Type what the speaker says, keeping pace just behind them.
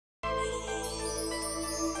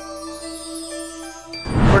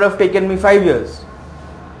would have taken me 5 years.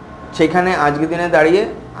 সেখানে আজকে দিনে দাঁড়িয়ে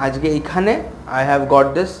আজকে এখানে I have got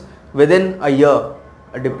this within a year,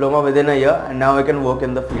 a diploma within a year, and now I can work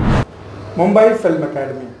in the field. Mumbai Film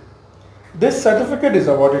Academy. This certificate is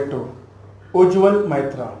awarded to Ujjwal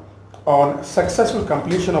on successful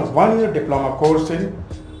completion of 1-year diploma course in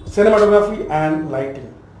cinematography and lighting.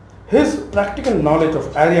 His practical knowledge of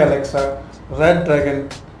Arri Alexa, Red Dragon,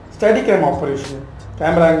 Steadicam operation,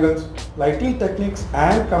 camera angles, lighting techniques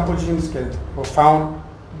and composition skills were found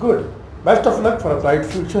good. Best of luck for a bright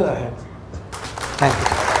future ahead. Thank you.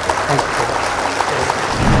 Thank you.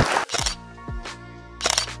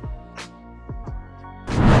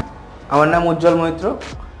 আমার নাম উজ্জ্বল মৈত্র,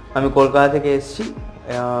 আমি কলকাতা থেকে এসেছি।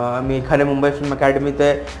 আমি এখানে Mumbai film একাডেমিতে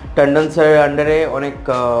টন্ডন স্যারের আন্ডারে অনেক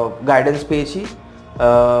গাইডেন্স পেয়েছি।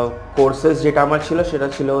 কোর্সেস যেটা আমার ছিল সেটা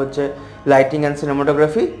ছিল হচ্ছে lighting and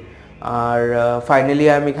cinematography, R finally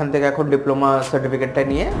আমি এখান থেকে এখন ডিপ্লোমা সার্টিফিকেটটা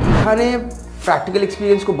নিয়ে এখানে প্র্যাকটিক্যাল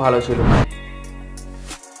এক্সপিরিয়েন্স খুব ভালো ছিল।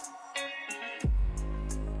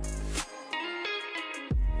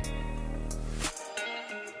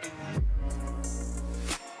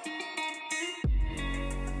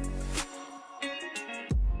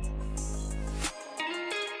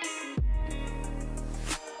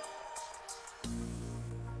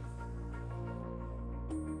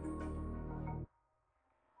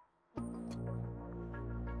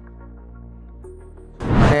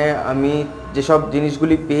 আমি যেসব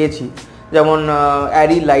জিনিসগুলি পেয়েছি, যেমন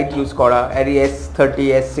অ্যারি লাইট ইউজ করা, array S30,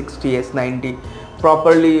 S60, S90,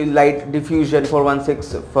 properly light diffusion 416,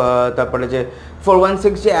 তারপরে যে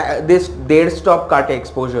 416 যে দেড় স্টপ কাটে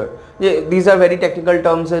এক্সপোজার, যে this are very technical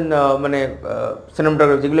terms in মানে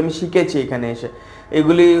সিনেমাটোগ্রাফি, যেগুলো আমি শিখেছি এখানে এসে।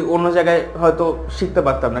 এগুলি অন্য জায়গায় হয়তো শিখতে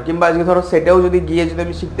পারতাম না, কিংবা আজকে ধরো সেটাও যদি গিয়ে যদি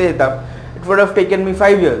আমি শিখতে যেতাম, it would have taken me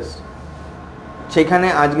 5 years. সেখানে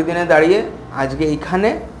আজকে দিনে দাঁড়িয়ে আজকে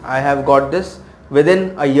এখানে I have got this within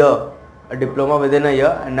a year, a diploma within a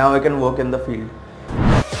year, and now I can work in the field.